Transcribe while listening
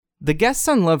The guests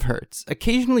on Love Hurts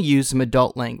occasionally use some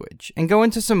adult language and go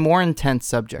into some more intense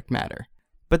subject matter,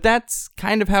 but that's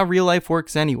kind of how real life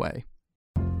works anyway.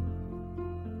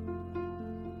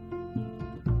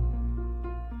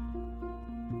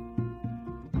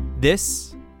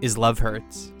 This is Love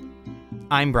Hurts.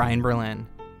 I'm Brian Berlin.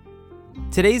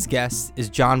 Today's guest is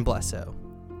John Blesso.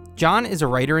 John is a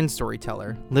writer and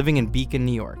storyteller living in Beacon,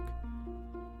 New York.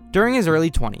 During his early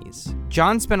 20s,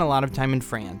 John spent a lot of time in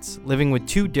France, living with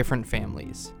two different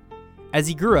families. As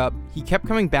he grew up, he kept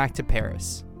coming back to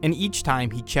Paris, and each time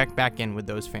he checked back in with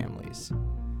those families.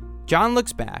 John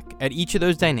looks back at each of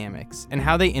those dynamics and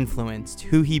how they influenced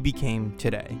who he became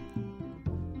today.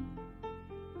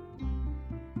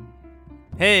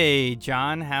 Hey,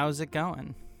 John, how's it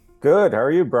going? Good. How are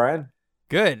you, Brian?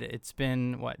 Good. It's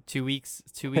been, 2 weeks?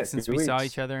 2 weeks since we saw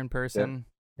each other in person?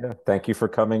 Yeah. Thank you for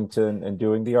coming to and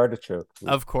doing the artichoke.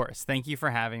 Of course. Thank you for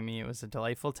having me. It was a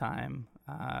delightful time.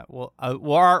 We're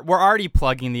already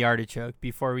plugging the artichoke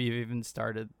before we even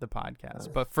started the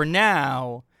podcast. But for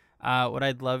now, what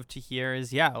I'd love to hear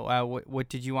is, what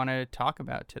did you want to talk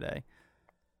about today?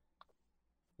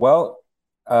 Well,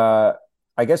 I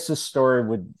guess this story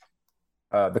would,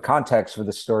 the context for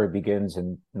the story begins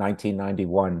in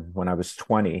 1991 when I was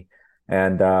 20,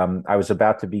 and I was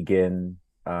about to begin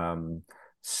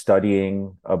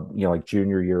studying, like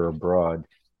junior year abroad.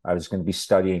 I was going to be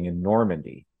studying in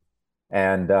Normandy,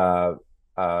 and I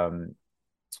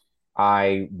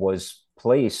was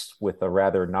placed with a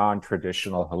rather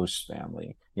non-traditional host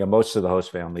family. Most of the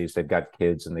host families, they've got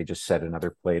kids and they just set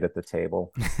another plate at the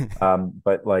table.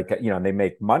 But they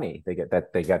make money. They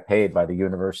get paid by the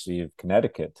University of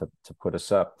Connecticut to put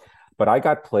us up. But I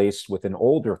got placed with an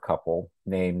older couple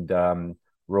named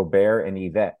Robert and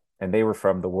Yvette, and they were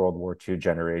from the World War II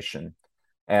generation.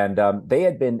 And they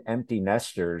had been empty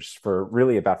nesters for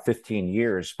really about 15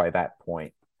 years by that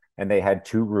point. And they had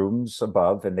 2 rooms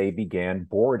above, and they began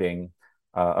boarding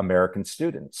American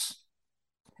students.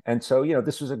 And so,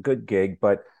 this was a good gig,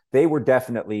 but they were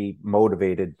definitely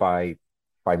motivated by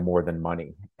more than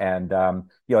money. And,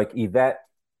 like Yvette,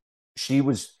 she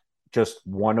was just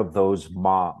one of those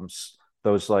moms,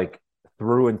 those like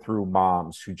through and through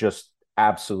moms who just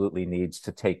absolutely needs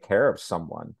to take care of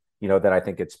someone, that I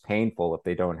think it's painful if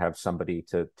they don't have somebody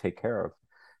to take care of.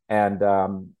 And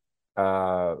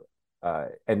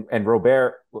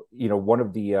Robert, one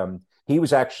of the, he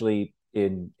was actually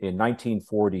in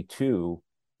 1942,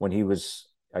 when he was,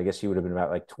 I guess he would have been about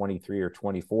like 23 or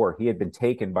 24, he had been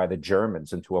taken by the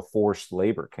Germans into a forced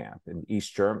labor camp in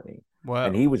East Germany. Wow.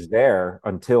 And he was there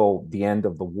until the end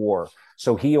of the war.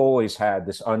 So he always had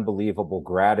this unbelievable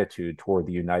gratitude toward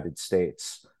the United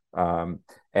States. And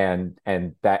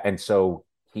so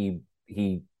he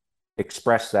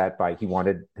expressed that by, he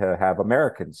wanted to have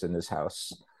Americans in his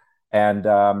house. And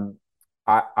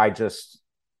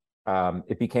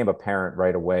it became apparent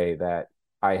right away that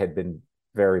I had been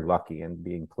very lucky in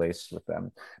being placed with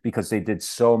them, because they did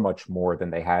so much more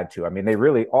than they had to. I mean,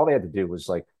 all they had to do was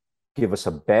like give us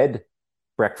a bed,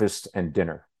 breakfast, and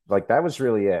dinner. Like that was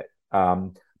really it.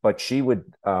 But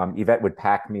Yvette would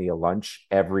pack me a lunch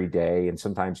every day, and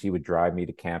sometimes he would drive me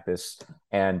to campus.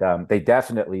 And they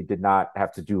definitely did not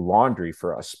have to do laundry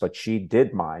for us, but she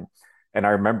did mine. And I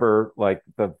remember like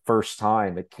the first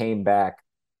time it came back,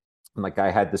 and like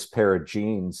I had this pair of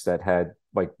jeans that had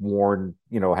like worn,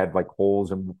 had like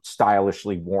holes and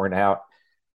stylishly worn out.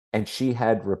 And she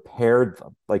had repaired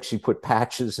them. Like she put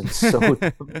patches and sewed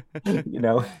them,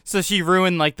 So she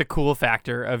ruined like the cool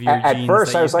factor of your jeans. At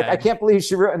first I was like, I can't believe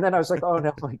she ruined. And then I was like, oh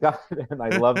no, my God. And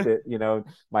I loved it.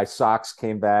 My socks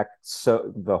came back,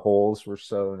 so the holes were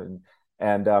sewn.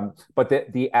 But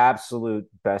the absolute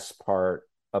best part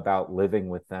about living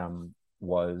with them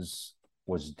was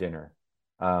dinner.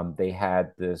 They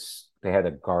had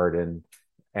a garden,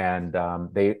 and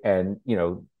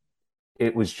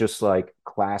it was just like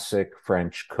classic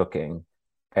French cooking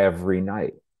every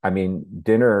night. I mean,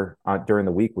 dinner during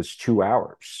the week was 2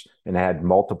 hours, and it had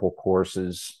multiple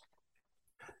courses.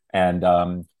 And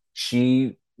and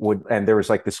there was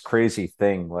like this crazy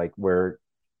thing, like where,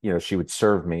 she would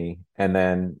serve me and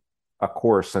then a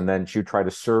course, and then she'd try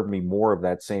to serve me more of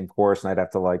that same course, and I'd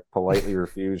have to like politely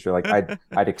refuse, or like I'd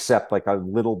accept like a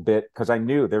little bit, because I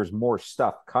knew there's more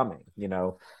stuff coming,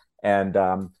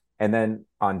 and then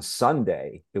on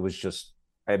Sunday it was just,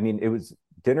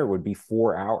 dinner would be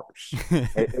 4 hours.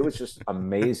 It was just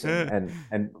amazing.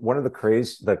 And one of the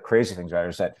crazy things about her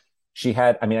is that she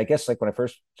had, I guess like when I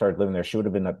first started living there, she would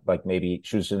have been like, maybe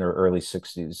she was in her early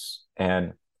 60s,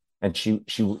 and she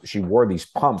wore these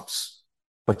pumps,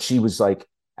 but she was like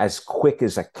as quick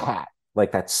as a cat.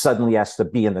 like that suddenly has to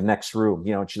be in the next room,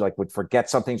 and she like would forget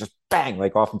something, just bang,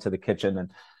 like off into the kitchen.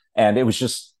 And it was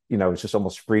just, it was just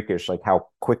almost freakish, like how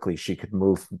quickly she could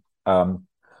move.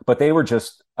 But they were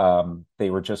just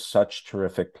such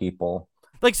terrific people.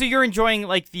 Like, so you're enjoying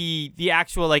like the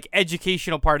actual like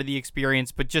educational part of the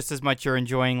experience, but just as much you're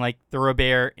enjoying like the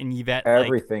Robert and Yvette, like.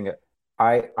 Everything.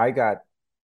 I got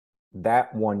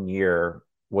that one year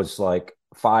was like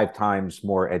 5 times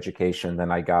more education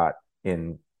than I got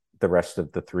in the rest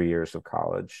of the 3 years of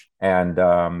college. And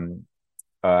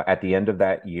at the end of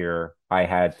that year, I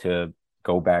had to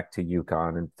go back to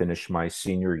UConn and finish my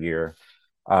senior year.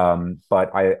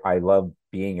 But I loved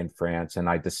being in France, and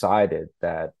I decided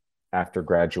that after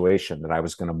graduation that I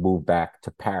was going to move back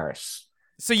to Paris.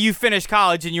 So you finished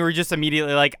college and you were just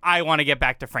immediately like, I want to get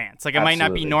back to France. Like, it might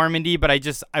not be Absolutely. Normandy, but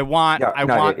I want Yeah, I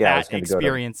no, want yeah, I was that going to go to,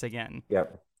 experience again. yeah,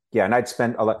 yeah, and I'd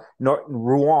spent a lot. No,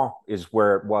 Rouen is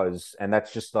where it was, and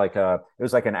that's just like it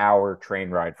was like an hour train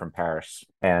ride from Paris,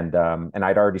 and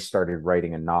I'd already started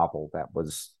writing a novel that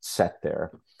was set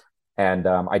there, and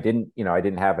I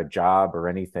didn't have a job or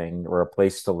anything or a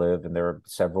place to live, and there were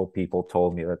several people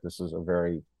told me that this was a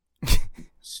very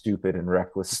stupid and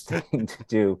reckless thing to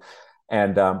do,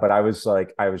 and but I was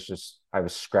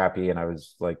scrappy, and I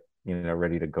was like,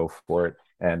 ready to go for it,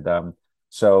 and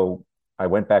so I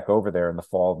went back over there in the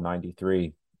fall of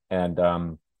 '93, and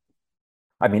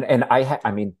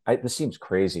this seems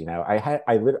crazy now. I had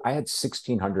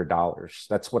 $1,600.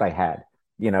 That's what I had,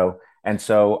 and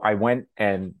so I went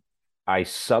and I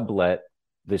sublet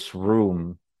this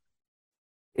room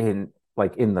in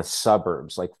in the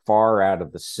suburbs, like far out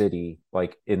of the city,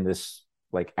 like in this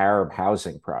like Arab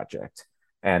housing project,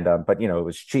 and but it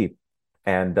was cheap,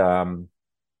 and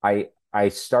I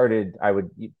started, I would,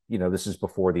 this is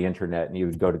before the internet, and you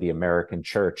would go to the American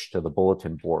church, to the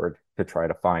bulletin board, to try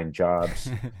to find jobs.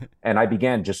 And I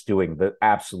began just doing the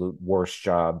absolute worst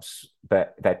jobs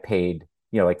that paid,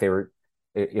 like they were,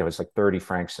 it was like 30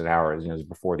 francs an hour, it was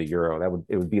before the euro.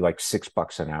 It would be like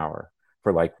 $6 an hour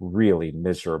for like really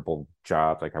miserable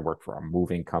jobs. Like I worked for a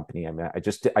moving company. I mean,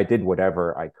 I did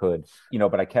whatever I could,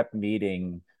 but I kept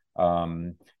meeting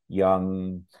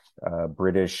young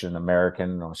British and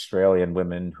American and Australian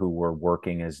women who were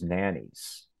working as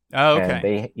nannies. Oh, And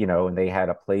okay. they had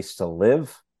a place to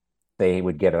live. They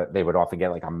would often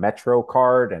get like a Metro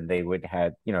card, and they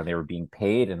were being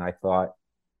paid. And I thought,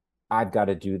 I've got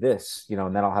to do this,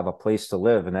 and then I'll have a place to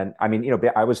live. And then, I mean,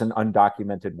 I was an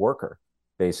undocumented worker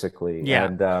basically. Yeah.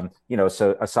 And,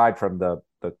 so aside from the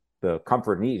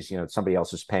comfort and ease, somebody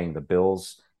else is paying the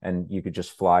bills, and you could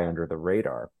just fly under the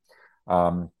radar.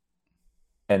 Um,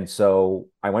 and so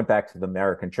I went back to the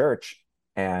American church,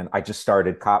 and I just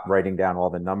started writing down all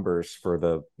the numbers for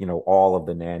all of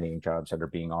the nannying jobs that are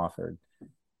being offered.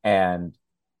 And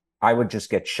I would just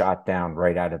get shot down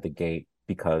right out of the gate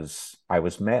because I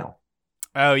was male.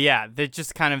 Oh, yeah. They're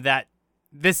just kind of that.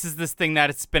 This is this thing that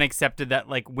it's been accepted that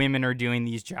like women are doing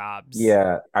these jobs.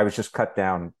 Yeah, I was just cut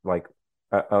down like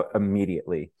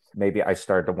immediately. Maybe I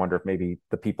started to wonder if maybe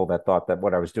the people that thought that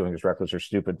what I was doing was reckless or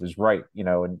stupid was right,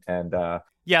 and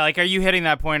Yeah, like, are you hitting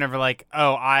that point of like,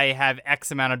 oh, I have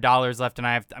X amount of dollars left, and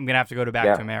I'm gonna have to go back to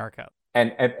yeah, America.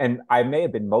 and I may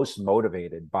have been most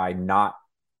motivated by not.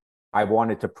 I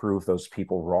wanted to prove those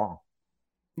people wrong.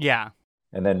 Yeah.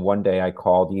 And then one day I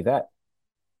called Yvette,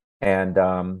 and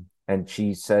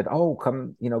she said, "Oh,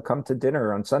 come to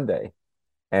dinner on Sunday."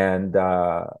 And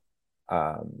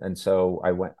and so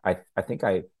I went. I think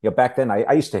back then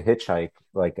I used to hitchhike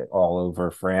like all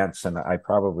over France, and I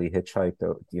probably hitchhiked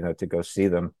to go see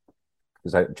them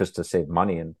because I just to save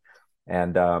money.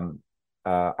 And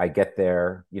I get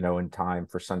there in time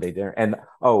for Sunday dinner. And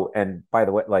oh, and by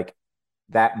the way, like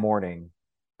that morning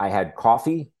I had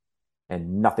coffee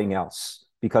and nothing else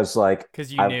because like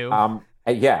Because you knew.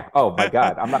 yeah, oh my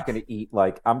God, I'm not going to eat,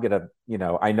 like I'm going to,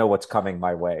 I know what's coming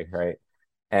my way, right?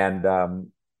 And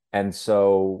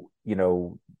so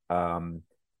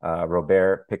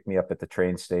Robert picked me up at the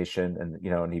train station, and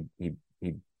he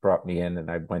brought me in,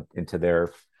 and I went into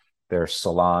their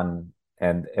salon,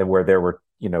 and where there were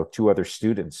two other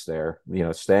students there,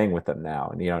 staying with them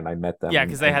now, and I met them, Yeah, and,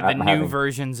 because they and had the I'm new having,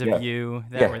 versions of yeah, you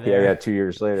that yeah, were yeah, yeah, there. 2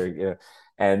 years later, yeah.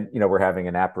 And we're having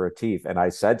an aperitif, and I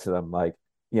said to them, like,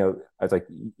 I was like,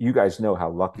 you guys know how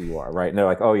lucky you are, right? And they're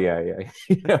like, oh yeah,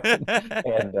 yeah.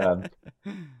 And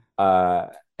uh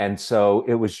and so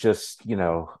it was just,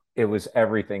 it was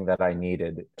everything that I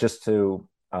needed just to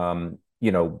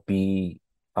be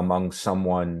among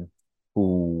someone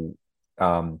who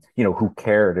who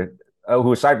cared,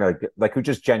 who aside like who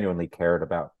just genuinely cared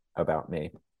about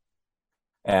me.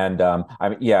 And I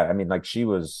mean, yeah, I mean, like she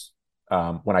was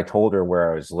when I told her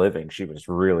where I was living, she was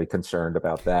really concerned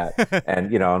about that,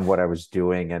 and and what I was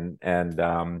doing,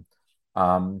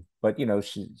 but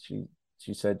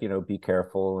she said, be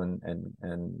careful,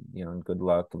 and good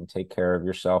luck, and take care of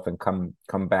yourself, and come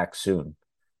back soon.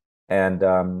 And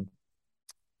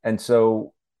and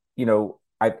so,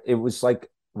 I it was like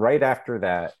right after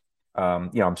that,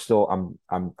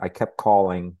 I kept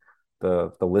calling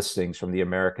the listings from the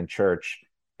American church,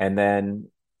 and then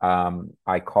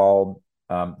I called,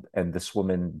 and this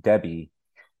woman Debbie,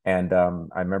 and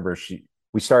I remember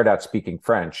we started out speaking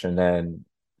French, and then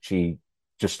she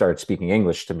just started speaking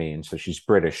English to me, and so she's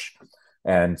British,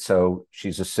 and so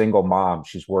she's a single mom.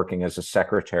 She's working as a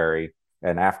secretary,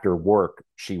 and after work,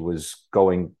 she was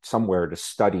going somewhere to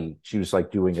study. She was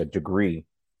like doing a degree,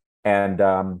 and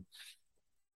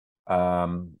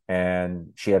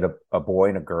and she had a boy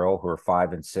and a girl who were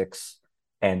 5 and 6,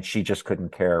 and she just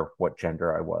couldn't care what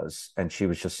gender I was, and she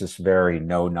was just this very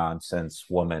no nonsense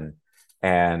woman,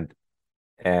 and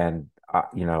and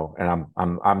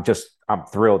I'm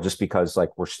thrilled just because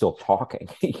like we're still talking,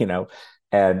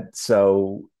 and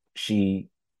so she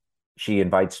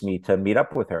invites me to meet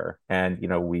up with her, and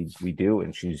we do,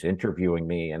 and she's interviewing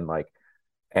me, and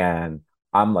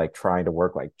I'm like trying to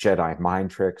work like Jedi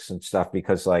mind tricks and stuff,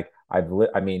 because like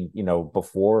I mean,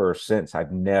 before or since,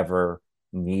 I've never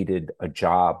needed a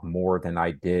job more than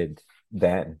I did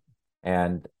then.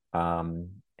 And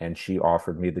and she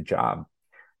offered me the job,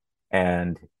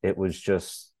 and it was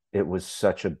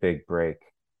such a big break,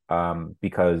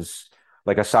 because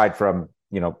like aside from,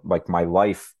 like my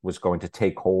life was going to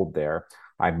take hold there,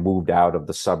 I moved out of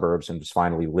the suburbs and was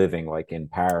finally living like in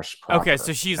Paris Okay, proper.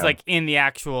 so she's like in the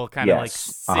actual kind of like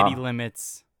Yes. city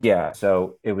limits. Yeah.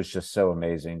 So it was just so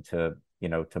amazing to,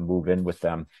 to move in with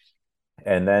them.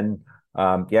 And then,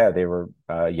 yeah, they were,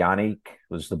 Yannick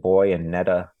was the boy, and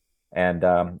Netta. And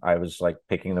I was like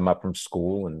picking them up from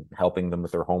school and helping them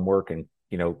with their homework, and,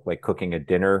 like cooking a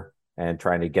dinner and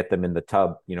trying to get them in the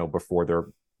tub, before their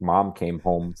mom came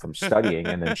home from studying.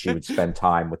 And then she would spend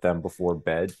time with them before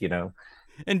bed.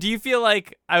 And do you feel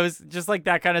like I was just like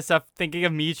that kind of stuff, thinking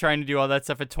of me trying to do all that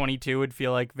stuff at 22 would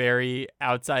feel like very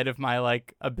outside of my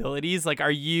like abilities? Like,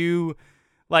 are you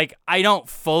like, I don't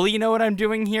fully know what I'm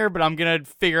doing here, but I'm going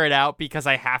to figure it out because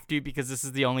I have to, because this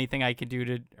is the only thing I can do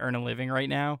to earn a living right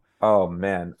now? Oh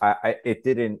man, it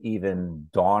didn't even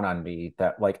dawn on me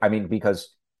that, like, I mean,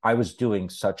 because I was doing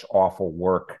such awful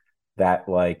work that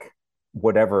like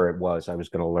whatever it was, I was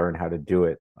going to learn how to do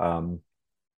it.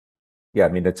 Yeah, I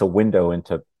mean, it's a window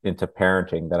into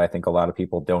parenting that I think a lot of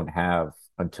people don't have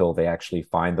until they actually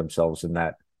find themselves in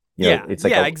that. Yeah, It's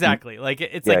like yeah, exactly. Like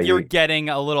it's yeah, like you're you getting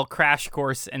a little crash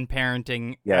course in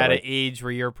parenting yeah, at an like age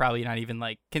where you're probably not even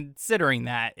like considering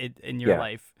that in your yeah,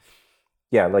 life.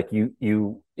 yeah, like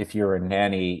you if you're a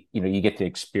nanny, you get to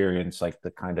experience like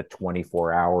the kind of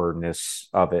 24-hourness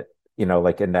of it,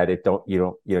 like in that it don't you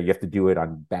don't you have to do it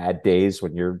on bad days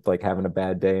when you're like having a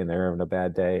bad day and they're having a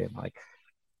bad day, and like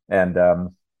and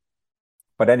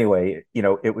but anyway,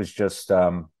 it was just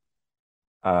uh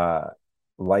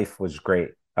life was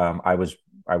great. I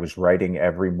was writing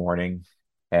every morning,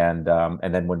 and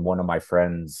then when one of my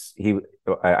friends,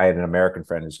 I had an American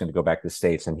friend who's going to go back to the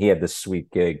States, and he had this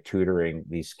sweet gig tutoring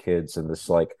these kids in this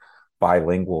like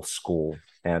bilingual school,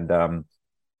 and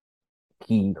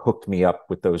he hooked me up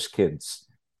with those kids,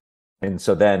 and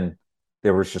so then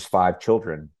there was just 5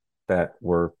 children that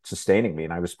were sustaining me,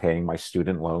 and I was paying my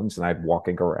student loans, and I had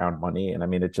walking around money, and I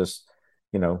mean, it just,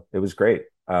 it was great.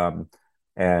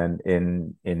 And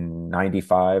in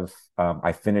 '95,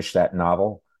 I finished that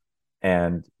novel,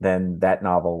 and then that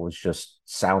novel was just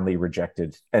soundly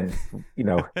rejected, and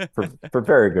for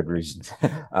very good reasons,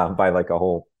 by like a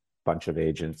whole bunch of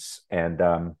agents. And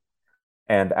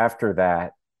after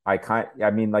that,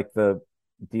 I mean, like the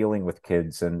dealing with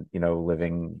kids and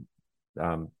living,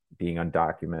 um being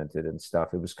undocumented and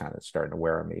stuff, it was kind of starting to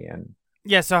wear on me. And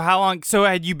Yeah, so how long? So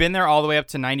had you been there all the way up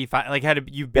to 95? Like,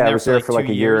 you've been yeah, I there was for there like for two like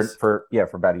a year, years? for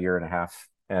about a year and a half.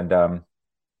 And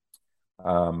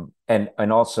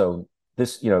also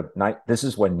this, this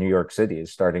is when New York City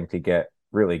is starting to get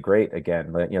really great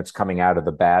again. It's coming out of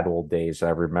the bad old days I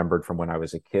remembered from when I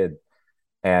was a kid.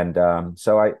 And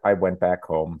so I went back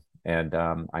home, and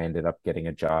I ended up getting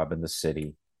a job in the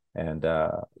city. And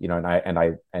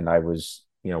and I was,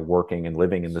 working and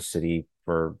living in the city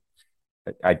for,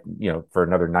 for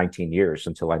another 19 years,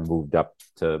 until I moved up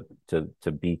to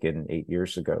Beacon 8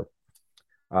 years ago.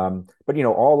 But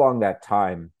all along that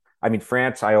time, I mean,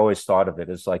 France, I always thought of it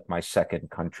as like my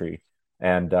second country,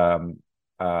 and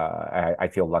I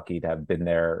feel lucky to have been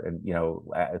there, and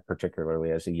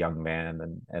particularly as a young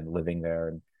man, and living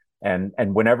there, And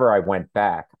whenever I went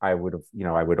back, I would have,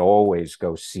 I would always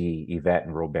go see Yvette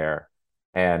and Robert,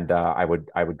 and I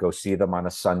would go see them on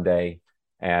a Sunday,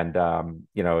 and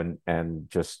and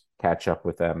just catch up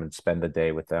with them and spend the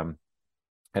day with them.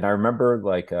 And I remember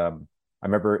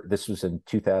this was in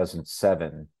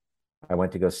 2007. I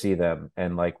went to go see them,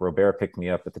 and like Robert picked me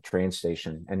up at the train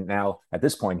station. And now at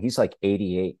this point, he's like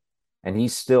 88, and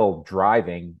he's still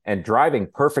driving and driving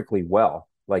perfectly well.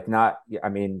 Like not, I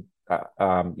mean,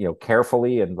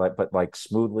 carefully and like, but like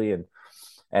smoothly.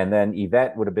 And then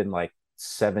Yvette would have been like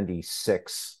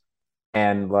 76,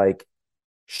 and like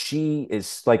she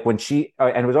is like when she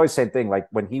and it was always the same thing. Like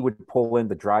when he would pull in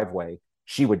the driveway,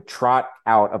 she would trot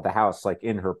out of the house like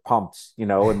in her pumps,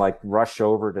 and like rush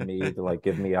over to me to like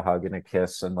give me a hug and a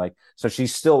kiss, and like so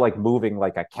she's still like moving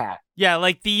like a cat. Yeah,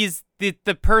 like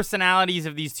the personalities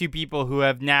of these two people who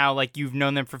have now, like, you've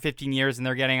known them for 15 years and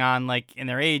they're getting on like in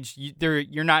their age.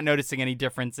 You're not noticing any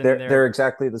difference in They're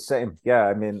exactly the same. Yeah,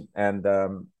 I mean, and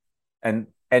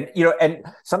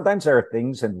sometimes there are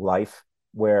things in life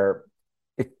where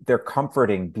they're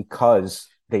comforting because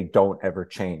they don't ever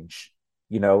change.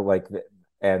 Like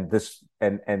and this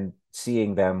and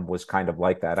seeing them was kind of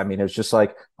like that. I mean, it was just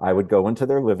like I would go into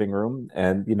their living room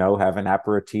and have an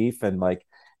aperitif, and like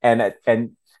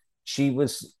and she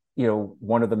was,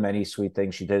 one of the many sweet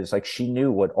things she did is like she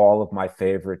knew what all of my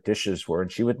favorite dishes were,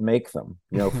 and she would make them,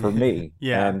 for me.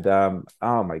 Yeah. And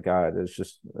oh my God, it was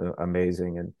just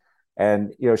amazing.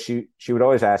 And she would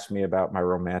always ask me about my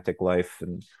romantic life,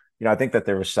 and I think that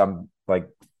there was some like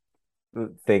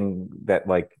thing that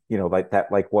like that,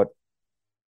 like what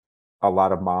a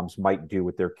lot of moms might do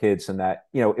with their kids, and that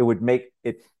it would make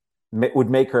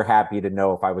her happy to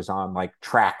know if I was on like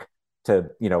track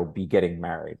to be getting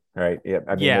married, right? Yeah,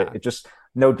 I mean, Yeah. it just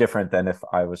no different than if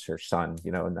I was her son,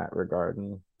 in that regard.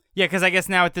 And Yeah, because I guess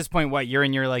now at this point, what, you're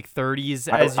in your like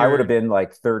 30s I, as I would your have been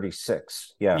like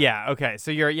 36. Yeah. yeah. Okay,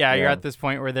 so you're Yeah. at this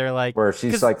point where they're like, Where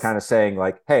she's because like kind of saying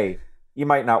like, hey, you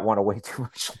might not want to wait too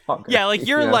much longer. yeah, like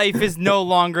your life is no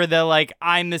longer the like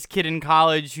I'm this kid in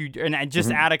college who and just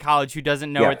Mhm. out of college who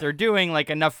doesn't know Yeah. what they're doing.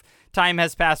 Like enough time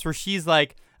has passed where she's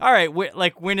like, all right,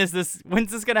 like when's this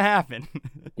gonna happen?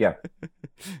 Yeah.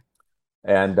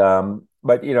 And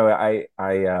but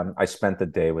I spent the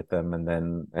day with them, and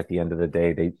then at the end of the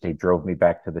day they drove me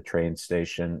back to the train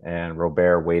station, and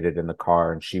Robert waited in the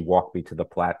car, and she walked me to the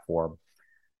platform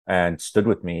and stood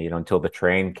with me, until the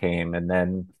train came. And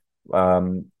then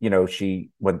she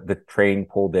when the train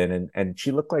pulled in, and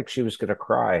she looked like she was going to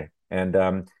cry.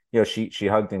 And she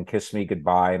hugged and kissed me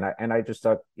goodbye, and I just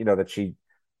thought, that she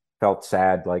felt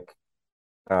sad, like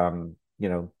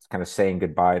kind of saying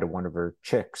goodbye to one of her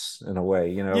chicks in a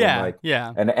way, and Yeah, like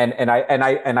yeah. and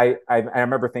I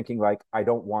remember thinking like I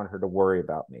don't want her to worry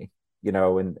about me,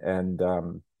 and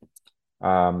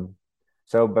um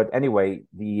so but anyway,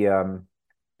 the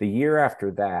year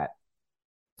after that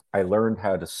I learned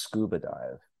how to scuba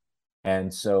dive.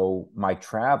 And so my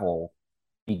travel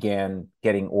began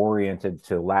getting oriented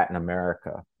to Latin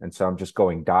America. And so I'm just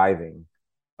going diving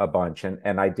a bunch.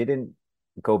 And I didn't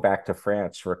go back to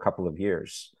France for a couple of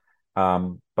years.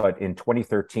 But in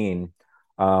 2013,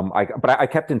 I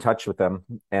kept in touch with them,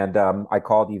 and I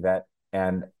called Yvette,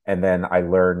 and then I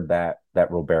learned that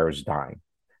Robert was dying.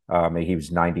 He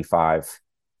was 95,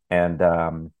 and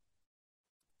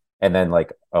then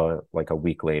like a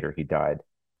week later he died.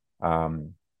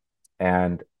 Um,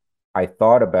 and I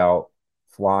thought about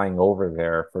flying over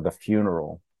there for the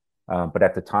funeral, but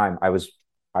at the time I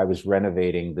was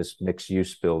renovating this mixed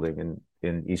use building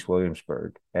in East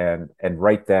Williamsburg, and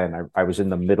right then I was in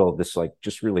the middle of this like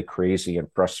just really crazy and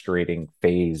frustrating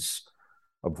phase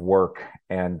of work.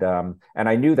 And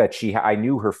I knew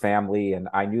her family, and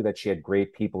I knew that she had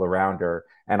great people around her,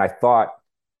 and I thought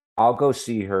I'll go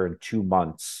see her in 2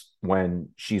 months when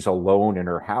she's alone in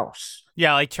her house.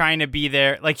 Yeah, like trying to be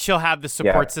there. Like she'll have the Yeah,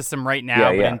 support system right yeah, now,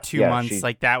 but in yeah, 2 months,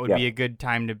 like that would yeah, be a good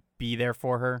time to be there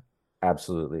for her.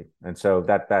 absolutely. And so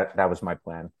that was my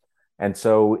plan. And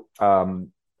so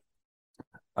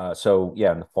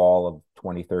yeah, in the fall of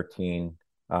 2013,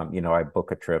 I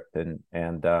book a trip, and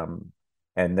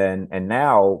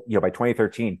now, by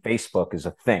 2013, Facebook is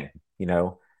a thing,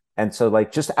 and so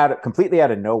like just completely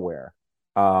out of nowhere,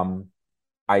 um,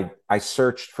 I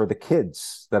searched for the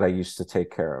kids that I used to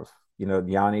take care of,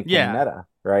 Yannick and Yeah. Netta,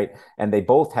 right? And they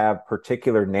both have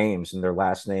particular names in their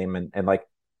last name, and like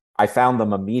I found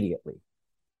them immediately.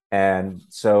 And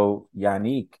so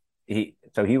Yannick, he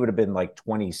would have been like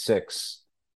 26,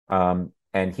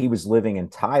 and he was living in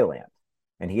Thailand,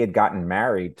 and he had gotten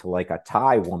married to like a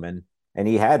Thai woman, and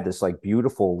he had this like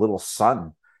beautiful little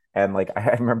son. And like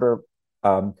I remember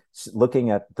looking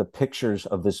at the pictures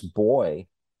of this boy,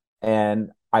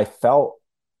 and I felt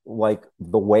like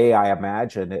the way I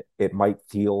imagine it might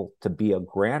feel to be a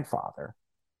grandfather,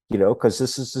 because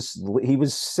he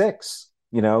was 6,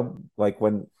 like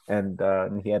when, and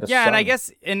he had a Yeah, and I son.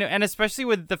 guess, and especially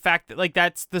with the fact that, like,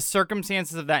 that's the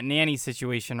circumstances of that nanny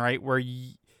situation, right? Where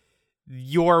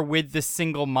you're with the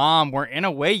single mom, where in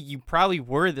a way you probably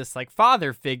were this like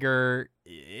father figure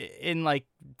in like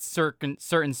certain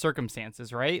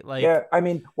circumstances, right? Like, Yeah, I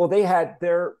mean, well, they had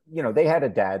a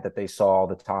dad that they saw all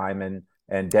the time,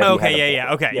 and Debbie had okay, a yeah, boy.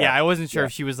 yeah, okay, yeah. Yeah, I wasn't sure yeah,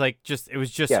 if she was like just it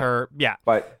was just yeah. her. Yeah,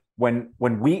 But when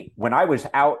I was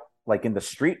out like in the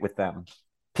street with them,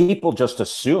 people just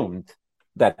assumed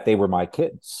that they were my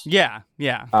kids. yeah,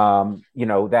 yeah,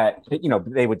 That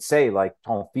they would say like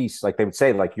ton fils, like they would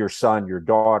say like your son, your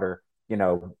daughter,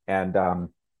 and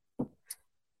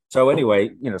so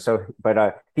anyway,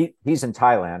 but he's in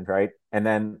Thailand, right? And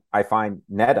then I find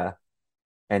Netta,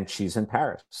 and she's in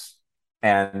Paris,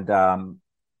 and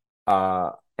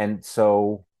uh, and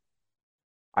so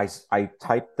I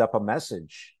typed up a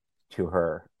message to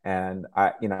her, and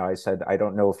I said, I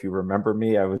don't know if you remember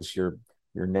me. I was your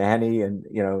nanny,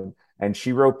 and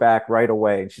she wrote back right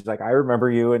away, and she's like, I remember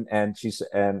you, and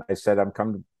I said, I'm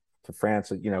coming to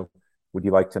France. Would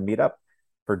you like to meet up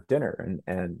for dinner?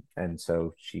 And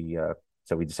so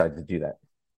we decided to do that.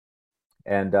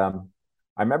 And I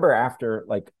remember after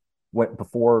like what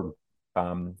before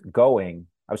going,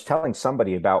 I was telling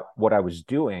somebody about what I was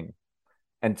doing,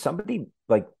 and somebody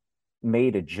like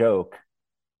made a joke,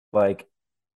 like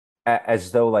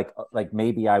as though like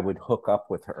maybe I would hook up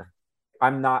with her.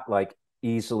 I'm not like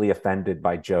easily offended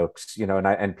by jokes,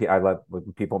 I love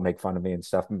when people make fun of me and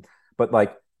stuff, but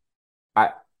like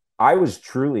I I was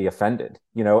truly offended.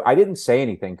 I didn't say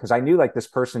anything because I knew like this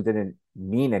person didn't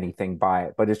mean anything by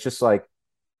it, but it's just like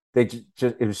it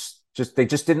was just they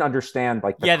just didn't understand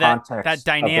like the yeah. That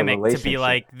context of the dynamic to be relationship.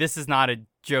 like, this is not a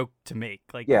joke to make.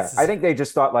 Like, Yeah, this I is think they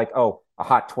just thought like, oh, a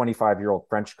hot 25-year-old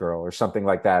French girl or something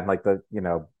like that. And like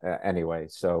anyway.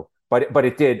 So, but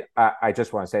it did. I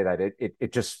just want to say that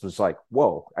it just was like,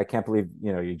 whoa, I can't believe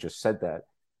you just said that.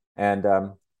 And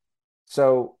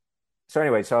so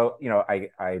anyway, so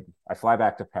I fly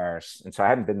back to Paris, and so I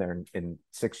hadn't been there in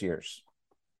 6 years.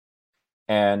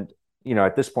 And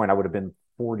at this point, I would have been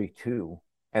 42,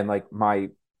 and like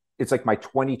it's like my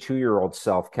 22-year-old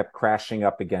self kept crashing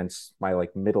up against my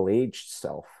like middle-aged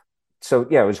self. So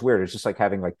yeah, it was weird. It was just like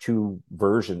having like two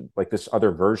version, like this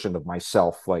other version of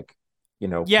myself, like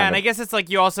yeah. kind And I of. guess it's like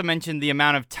you also mentioned the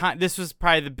amount of time. This was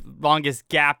probably the longest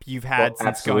gap you've Well, had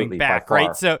since going absolutely, by back, right?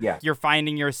 far. So Yeah, you're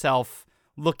finding yourself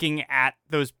looking at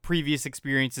those previous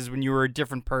experiences when you were a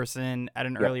different person at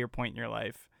an yeah, earlier point in your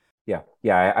life.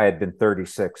 yeah. I had been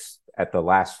 36 at the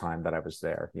last time that I was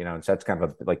there, and so that's kind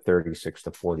of like 36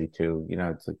 to 42.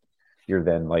 It's like you're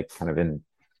then like kind of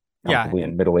Yeah, comfortably and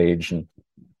in middle age, and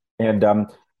and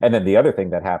then the other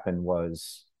thing that happened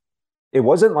was it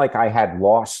wasn't like I had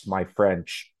lost my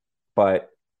French, but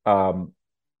um,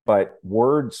 but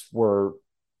words were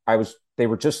I was they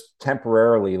were just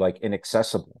temporarily like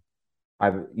inaccessible.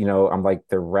 I'm like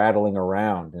they're rattling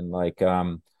around,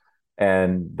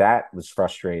 and that was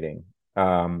frustrating.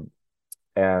 Um,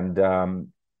 and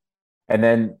and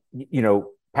then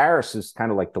Paris is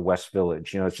kind of like the West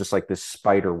Village. It's just like this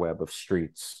spider web of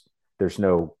streets. There's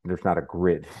not a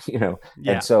grid.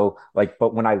 And yeah, so like,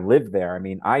 but when I lived there, I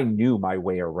mean, I knew my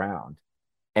way around,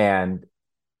 and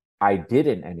I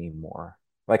didn't anymore.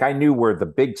 Like I knew where the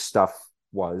big stuff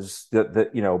was,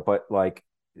 but like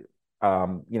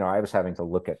I was having to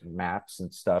look at maps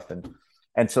and stuff,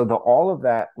 and so the all of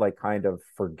that like kind of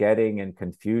forgetting and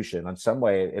confusion in some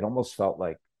way, it almost felt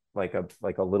like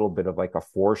a little bit of like a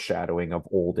foreshadowing of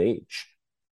old age.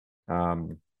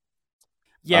 Um,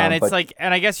 yeah. And it's but like,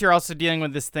 and I guess you're also dealing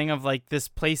with this thing of like this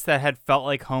place that had felt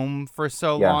like home for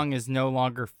so yeah, long is no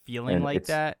longer feeling and like it's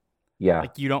that. yeah,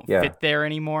 Like you don't yeah, fit there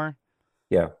anymore.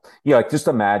 yeah, yeah. Like just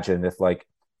imagine if like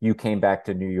you came back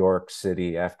to New York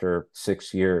City after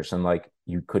 6 years, and like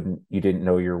you didn't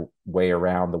know your way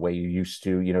around the way you used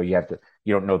to. You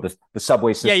don't know the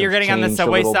subway Yeah, you're system's getting on the changed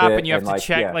a subway little stop and bit, you have and to like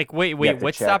check, yeah, like, wait, you have to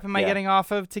what stop check. am I Yeah, getting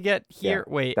off of to get yeah, here?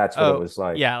 Wait, that's what it oh, was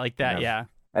like. yeah, like that, yeah.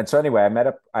 And so anyway, I met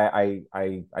up. I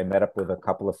met up with a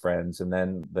couple of friends, and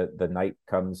then the night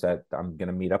comes that I'm going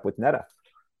to meet up with Netta,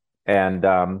 and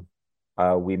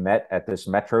we met at this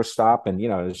metro stop, and it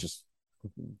was just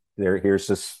here's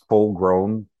this full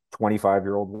grown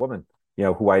 25-year-old woman,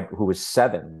 who was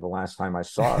 7 the last time I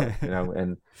saw her,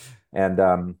 and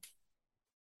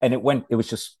it was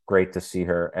just great to see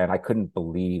her, and I couldn't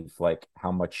believe like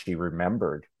how much she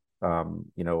remembered,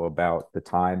 about the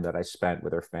time that I spent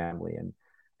with her family,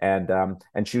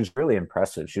 and she was really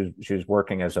impressive. She was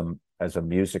working as a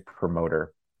music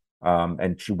promoter,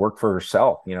 and she worked for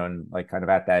herself, and like kind of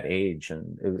at that age,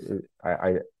 and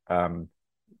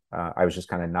I was just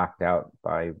kind of knocked out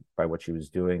by what she was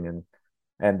doing, and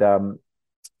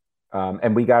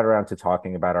and we got around to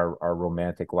talking about our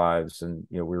romantic lives, and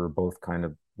we were both kind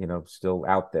of still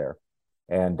out there,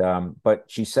 and but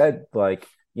she said, like,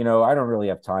 I don't really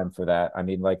have time for that. I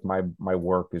mean, like, my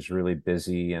work is really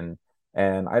busy, and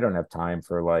I don't have time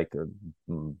for like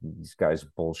these guys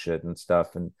bullshit and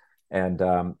stuff, and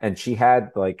she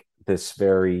had like this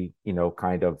very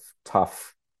kind of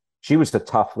tough. She was a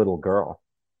tough little girl,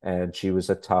 and she was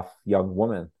a tough young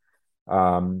woman,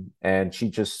 and she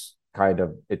just kind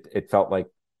of it felt like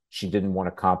she didn't want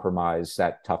to compromise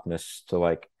that toughness to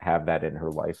like have that in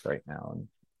her life right now.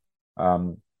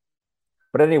 And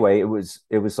but anyway, it was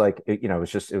like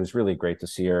it was really great to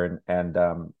see her, and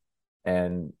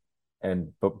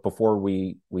but before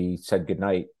we said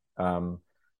goodnight,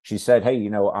 she said, hey,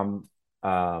 I'm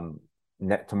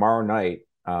tomorrow night,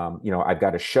 I've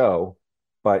got a show,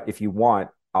 but if you want,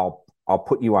 I'll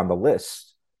put you on the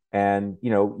list, and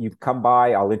you come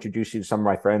by, I'll introduce you to some of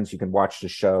my friends, you can watch the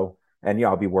show, and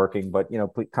I'll be working, but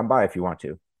please come by if you want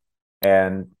to.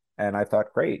 And I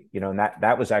thought, great, and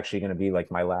that was actually going to be like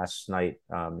my last night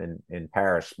in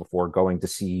Paris before going to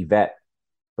see Yvette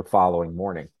the following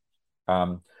morning.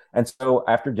 And so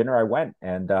after dinner, I went,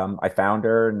 and I found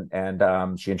her,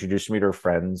 and she introduced me to her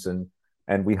friends,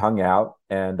 and we hung out,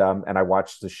 and I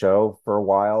watched the show for a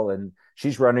while, and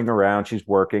she's running around, she's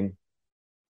working,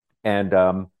 and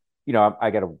I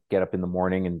got to get up in the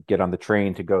morning and get on the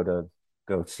train to go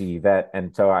see Yvette,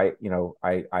 and so I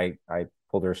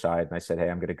pulled her aside and I said, hey,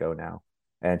 I'm going to go now,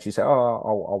 and she said, oh,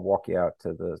 I'll walk you out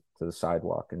to the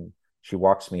sidewalk, and she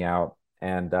walks me out,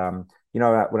 and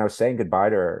when I was saying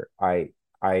goodbye to her, I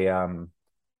I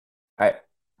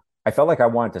I felt like I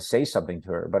wanted to say something to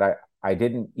her, but I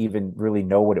didn't even really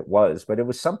know what it was, but it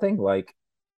was something like,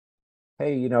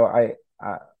 hey, I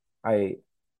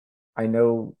I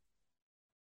know,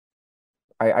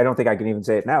 I don't think I can even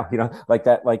say it now, like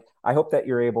that. Like, I hope that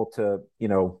you're able to,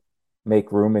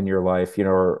 make room in your life,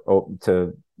 or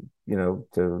to,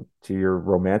 to your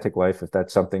romantic life, if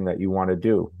that's something that you want to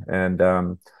do. And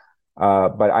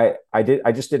but I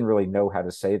just didn't really know how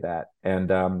to say that. And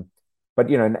but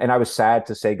and I was sad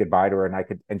to say goodbye to her,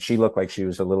 and she looked like she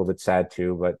was a little bit sad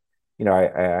too. But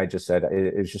I just said,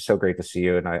 it was just so great to see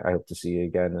you, and I hope to see you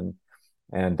again.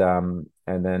 And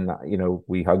then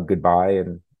we hugged goodbye,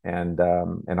 and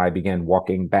I began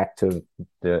walking back to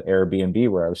the Airbnb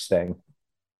where I was staying,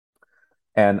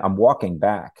 and I'm walking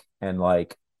back, and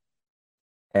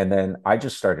then I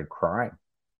just started crying,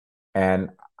 and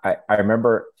I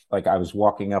remember, like, I was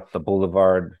walking up the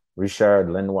Boulevard Richard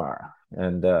Lenoir,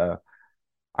 and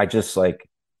I just, like,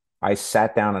 I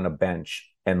sat down on a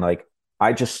bench, and like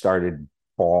I just started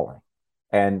bawling.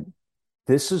 And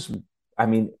this is, I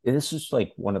mean, this is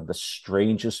like one of the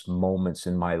strangest moments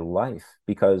in my life,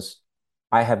 because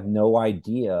I have no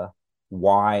idea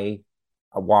why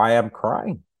I'm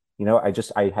crying.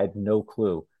 I had no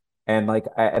clue. And like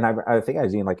I think I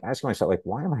was even like asking myself, like,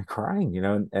 why am I crying?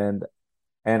 And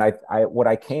I what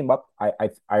I came up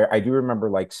I do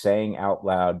remember like saying out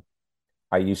loud,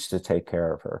 I used to take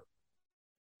care of her.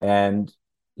 And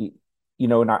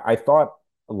and I thought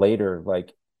later,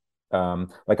 like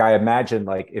I imagined,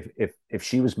 like, if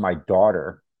she was my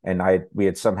daughter, and we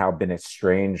had somehow been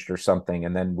estranged or something,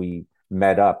 and then we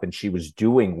met up and she was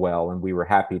doing well and we were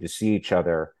happy to see each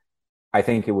other, I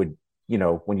think it would,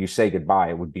 when you say goodbye,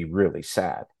 it would be really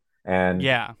sad. And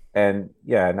Yeah.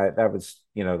 yeah, and that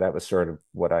was sort of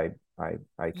what I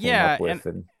came Yeah, up with.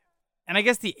 and I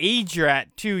guess the age you're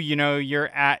at too, you're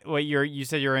at what you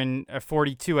said you're in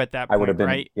 42 at that I would have point,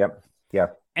 been, right? yep,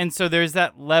 yep, And so there's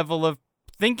that level of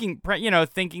thinking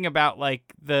about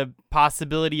like the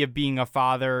possibility of being a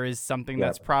father is something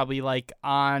that's yep. probably like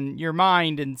on your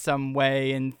mind in some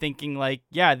way, and thinking like,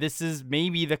 yeah, this is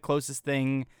maybe the closest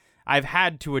thing I've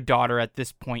had to a daughter at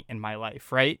this point in my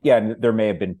life, right? Yeah, and there may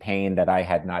have been pain that I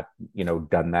had not,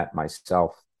 done that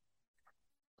myself.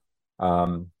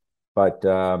 Um, but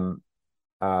so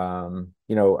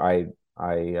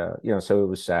it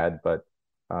was sad, but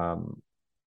um,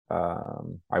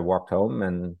 I walked home,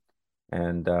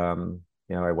 and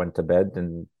I went to bed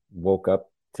and woke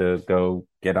up to go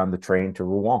get on the train to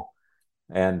Rouen.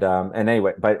 And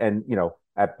anyway, but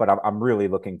I'm really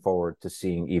looking forward to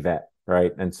seeing Yvette,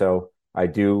 right? And so I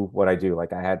do what I do.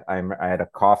 Like I had a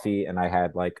coffee and I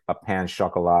had like a pan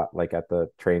chocolat like at the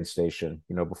train station,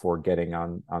 before getting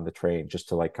on the train, just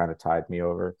to like kind of tide me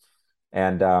over.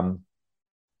 And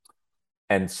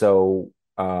and so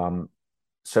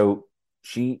so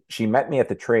she met me at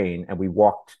the train and we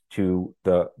walked to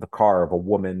the car of a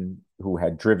woman who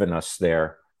had driven us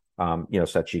there, so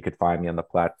that she could find me on the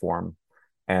platform.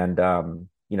 And and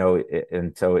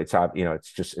so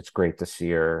it's great to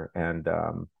see her. And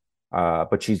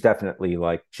but she's definitely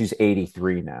like she's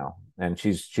 83 now, and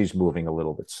she's moving a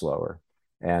little bit slower.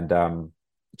 And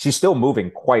she's still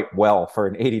moving quite well for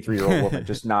an 83-year-old woman,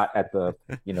 just not at the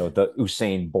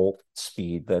Usain Bolt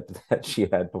speed that she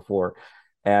had before.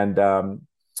 And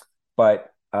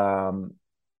but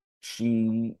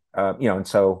she and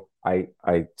so I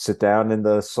sit down in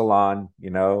the salon,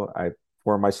 I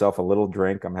pour myself a little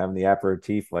drink. I'm having the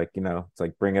aperitif, like, it's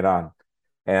like bring it on.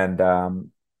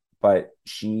 And but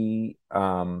she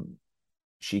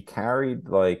carried,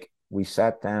 like, we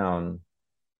sat down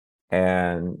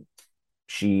and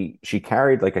she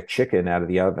carried like a chicken out of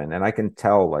the oven, and I can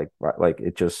tell, like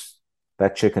it just,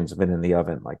 that chicken's been in the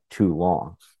oven like too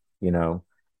long, you know.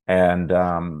 And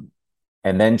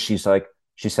and then she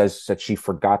says that she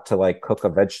forgot to like cook a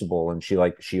vegetable, and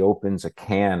she opens a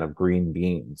can of green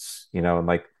beans, and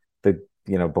like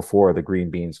before, the green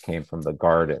beans came from the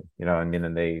garden,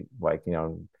 and they, like,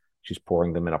 she's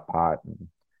pouring them in a pot.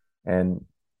 And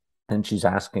and she's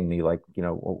asking me, like,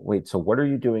 "Well, wait, so what are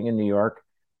you doing in New York?"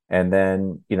 And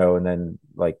then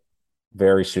like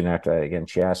very soon after that, again,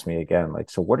 she asked me again, like,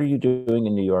 "So what are you doing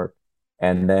in New York?"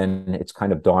 And then it's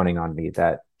kind of dawning on me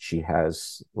that she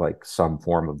has like some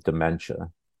form of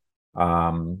dementia.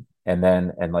 And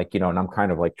I'm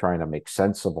kind of like trying to make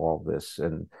sense of all this.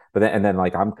 And then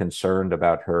like I'm concerned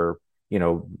about her,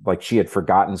 like she had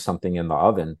forgotten something in the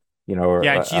oven, Yeah, and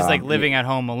or she's like living at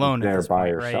home alone at there this by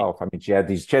point, right? herself. I mean, she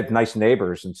had nice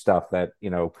neighbors and stuff that,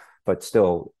 but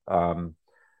still,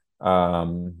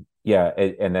 yeah.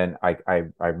 And then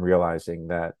I'm realizing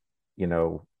that, you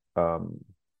know,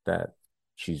 that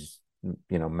she's,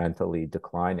 mentally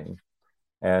declining.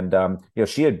 And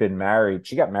she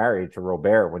got married to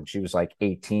Robert when she was like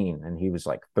 18 and he was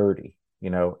like 30,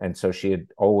 and so she had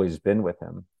always been with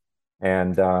him.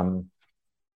 And and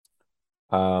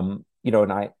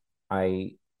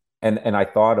I and I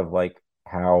thought of like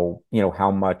how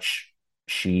much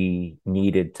she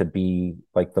needed to be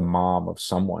like the mom of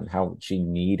someone, how she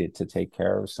needed to take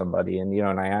care of somebody.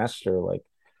 And I asked her, like,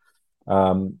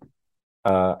 um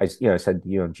I said, "Do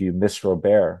you miss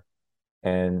Robert?"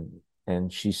 And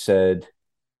she said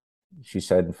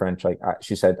in French, like,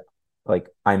 she said, like,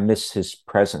 "I miss his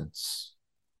presence,"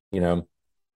 you know,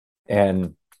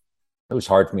 and it was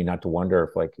hard for me not to wonder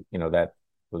if, like, that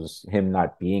was him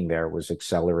not being there was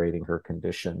accelerating her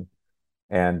condition.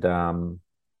 And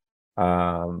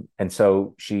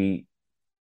so she,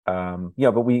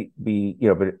 but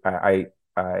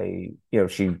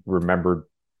but she remembered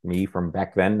me from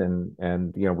back then.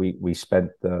 And we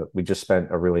just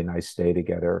spent a really nice day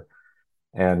together.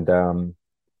 And then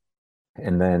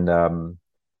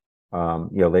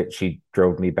she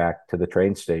drove me back to the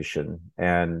train station.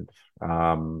 And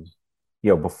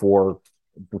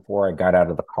before I got out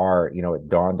of the car, it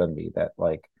dawned on me that,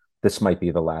 like, this might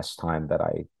be the last time that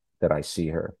I see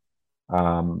her.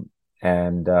 Um,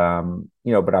 and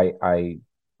but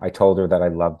I told her that I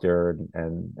loved her,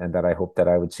 and that I hoped that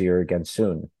I would see her again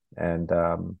soon. And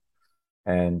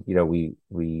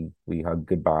we hugged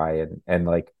goodbye, and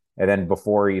then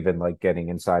before even like getting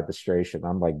inside the station,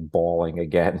 I'm like bawling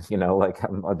again, like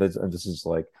this is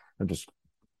like I'm just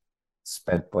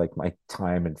spent like my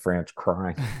time in France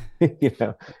crying, you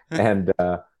know, and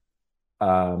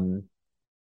um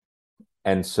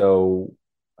and so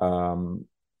um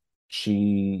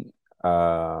she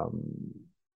um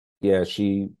yeah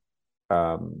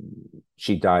um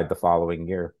she died the following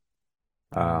year.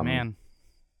 Oh Um man.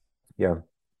 yeah.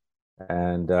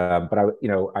 And but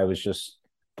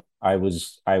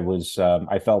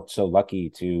I felt so lucky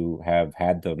to have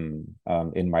had them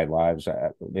in my lives,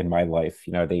 in my life.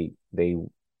 They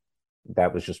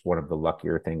that was just one of the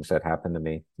luckier things that happened to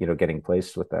me, getting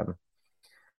placed with them.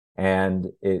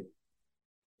 And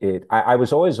I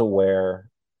was always aware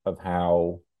of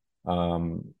how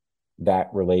that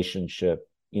relationship,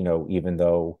 even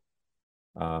though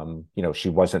she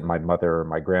wasn't my mother or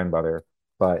my grandmother,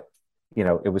 but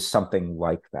it was something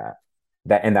like that,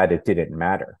 and that it didn't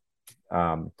matter.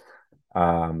 Um,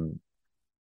 um,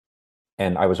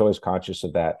 and I was always conscious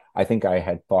of that. I think I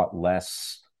had thought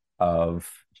less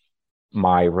of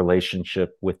my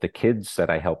relationship with the kids that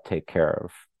I helped take care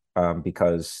of,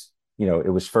 because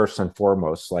it was first and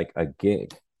foremost like a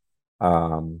gig.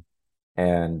 Um,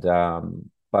 and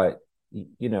but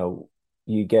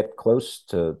you get close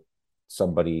to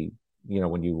somebody,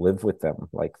 when you live with them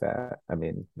like that. I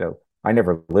mean, I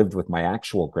never lived with my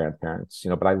actual grandparents,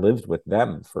 but I lived with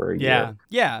them for a Yeah. year.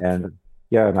 Yeah. And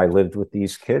yeah, and I lived with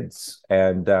these kids.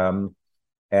 And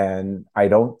I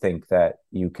don't think that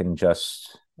you can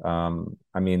just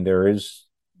I mean, there is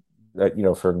that,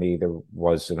 for me, there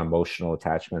was an emotional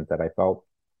attachment that I felt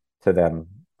to them,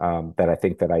 that I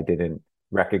think that I didn't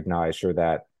recognize, or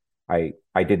that I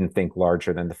didn't think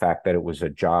larger than the fact that it was a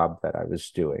job that I was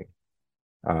doing.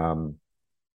 Um,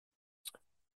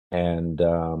 and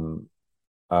and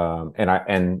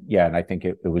I think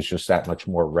it was just that much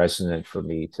more resonant for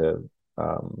me to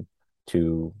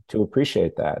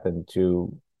appreciate that, and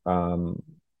to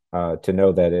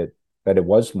know that it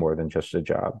was more than just a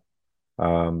job,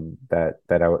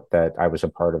 that I was a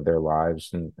part of their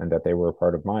lives, and that they were a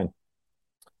part of mine.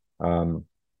 Um,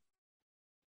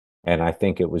 and I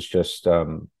think it was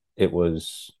it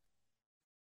was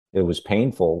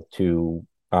painful to,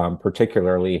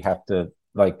 particularly have to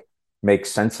like make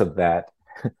sense of that,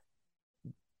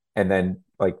 and then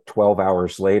like 12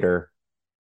 hours later,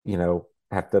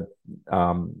 have to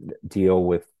deal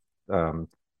with, um,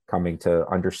 coming to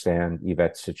understand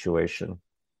Yvette's situation.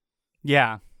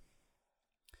 Yeah.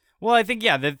 Well, I think,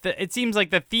 yeah, it seems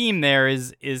like the theme there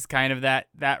is kind of that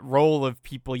role of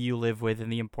people you live with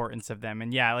and the importance of them.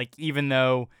 And yeah, like even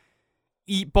though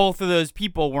both of those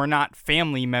people were not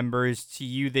family members to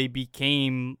you, they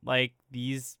became like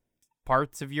these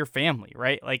parts of your family,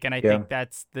 right? Like, and I Yeah. think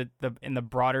that's the in the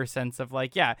broader sense of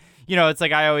like, yeah, it's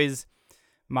like I always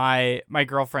my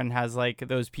girlfriend has like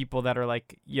those people that are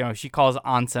like, she calls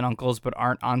aunts and uncles but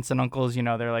aren't aunts and uncles.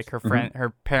 They're like Hmm. her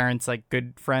parents, like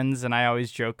good friends, and I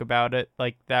always joke about it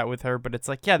like that with her. But it's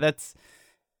like, yeah, that's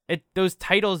it. Those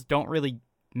titles don't really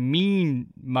mean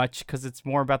much because it's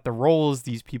more about the roles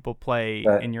these people play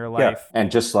in your Yeah, life.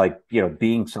 and just like,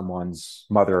 being someone's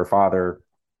mother or father,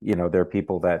 there are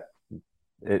people that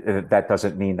that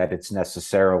doesn't mean that it's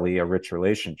necessarily a rich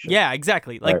relationship. Yeah,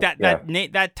 exactly. Like Right. Yeah.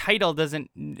 that title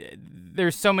doesn't.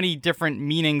 There's so many different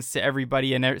meanings to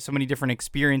everybody, and there's so many different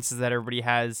experiences that everybody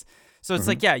has. So it's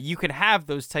like, Hmm. yeah, you could have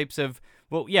those types of,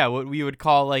 well, yeah, what we would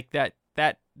call like that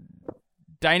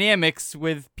dynamics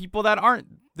with people that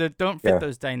don't fit Yeah.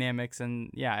 those dynamics, and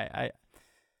yeah,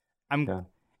 I'm. Yeah.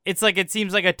 It's like it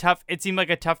seemed like a tough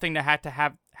thing to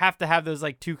have those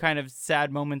like two kind of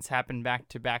sad moments happen back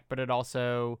to back, but it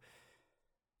also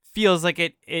feels like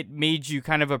it made you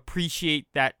kind of appreciate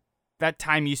that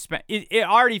time you spent. It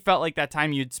already felt like that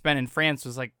time you'd spent in France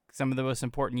was like some of the most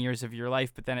important years of your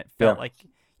life, but then it felt Yeah. like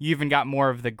you even got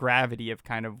more of the gravity of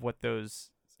kind of what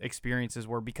those experiences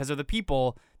were because of the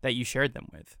people that you shared them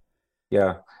with.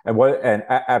 Yeah.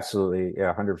 Absolutely.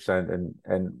 Yeah. 100%.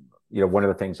 And one of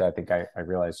the things I think I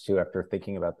realized too after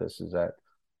thinking about this is that,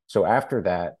 so after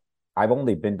that, I've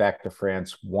only been back to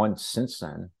France once since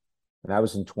then. And that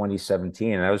was in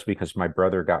 2017. And that was because my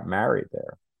brother got married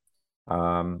there.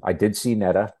 I did see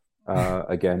Netta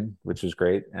again, which was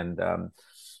great.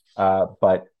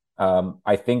 But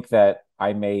I think that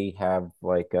I may have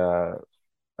like uh,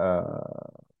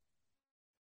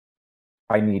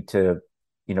 I need to,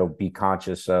 be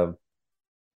conscious of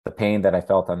the pain that I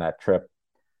felt on that trip,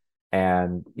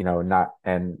 and not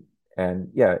and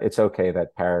yeah, it's okay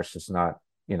that Paris is not,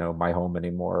 my home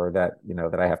anymore, or that,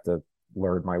 that I have to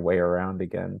learn my way around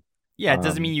again. Yeah, it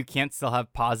doesn't mean Um, you can't still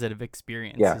have positive yeah,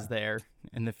 experiences there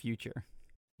in the future.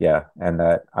 yeah, and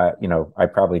that I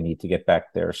probably need to get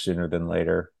back there sooner than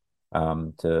later,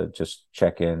 to just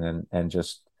check in, and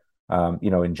just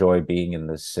enjoy being in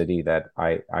the city that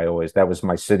I always, that was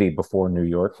my city before New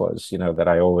York was, that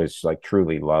I always like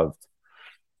truly loved.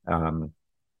 Um,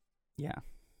 Yeah.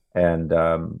 and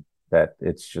that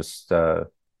it's just,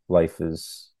 life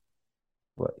is,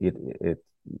 it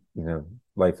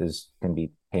life is, can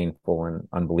be painful and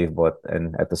unbelievable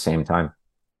and at the same time.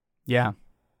 Yeah.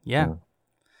 Yeah. Yeah.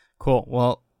 Cool.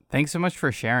 Well, thanks so much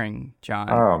for sharing, John.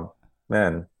 Oh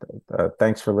man,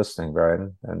 thanks for listening,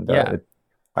 Brian. And Yeah.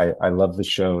 I love the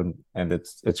show, and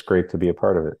it's great to be a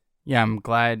part of it. Yeah, I'm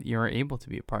glad you were able to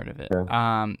be a part of it.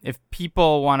 Yeah. If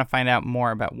people want to find out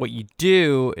more about what you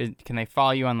do, can they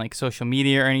follow you on like social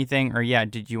media or anything? Or yeah,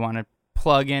 did you want to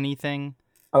plug anything?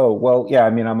 Oh, well, yeah, I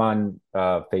mean, I'm on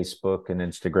Facebook and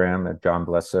Instagram at John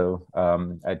Blesso,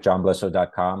 at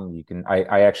johnblesso.com. You can,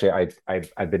 I actually,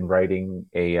 I've been writing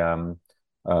a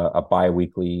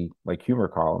bi-weekly like humor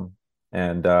column,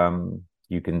 and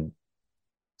you can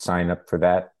sign up for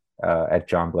that at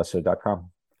johnblesso.com.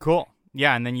 Cool.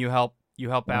 Yeah, and then you help You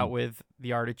help out with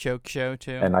the Artichoke Show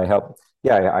too. And I help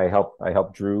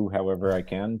Drew however I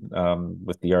can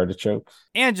with the Artichoke.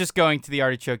 And just going to the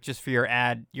Artichoke just for your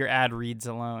ad reads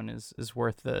alone is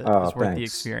worth the the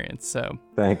experience. So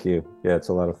thank you. Yeah, it's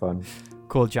a lot of fun.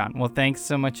 Cool, John. Well, thanks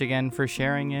so much again for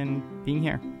sharing and being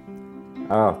here.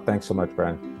 Oh, thanks so much,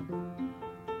 Brian.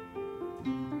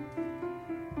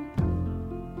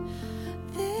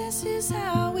 This is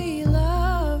how we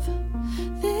love.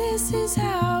 This is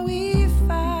how we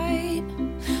fight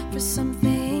for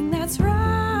something that's right.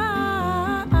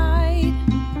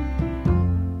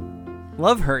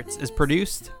 Love Hurts is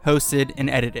produced, hosted, and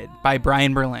edited by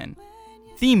Brian Berlin.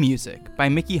 Theme music by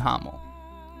Mickey Hommel.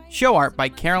 Show art by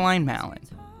Caroline Mallon.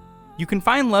 You can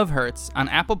find Love Hurts on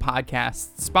Apple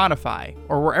Podcasts, Spotify,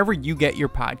 or wherever you get your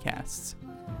podcasts.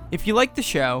 If you like the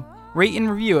show, rate and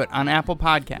review it on Apple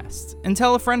Podcasts, and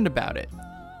tell a friend about it.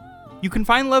 You can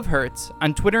find Love Hurts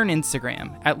on Twitter and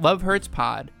Instagram at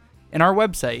LoveHurtsPod, and our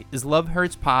website is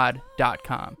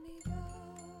lovehurtspod.com.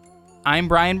 I'm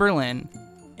Brian Berlin,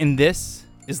 and this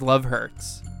is Love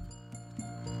Hurts.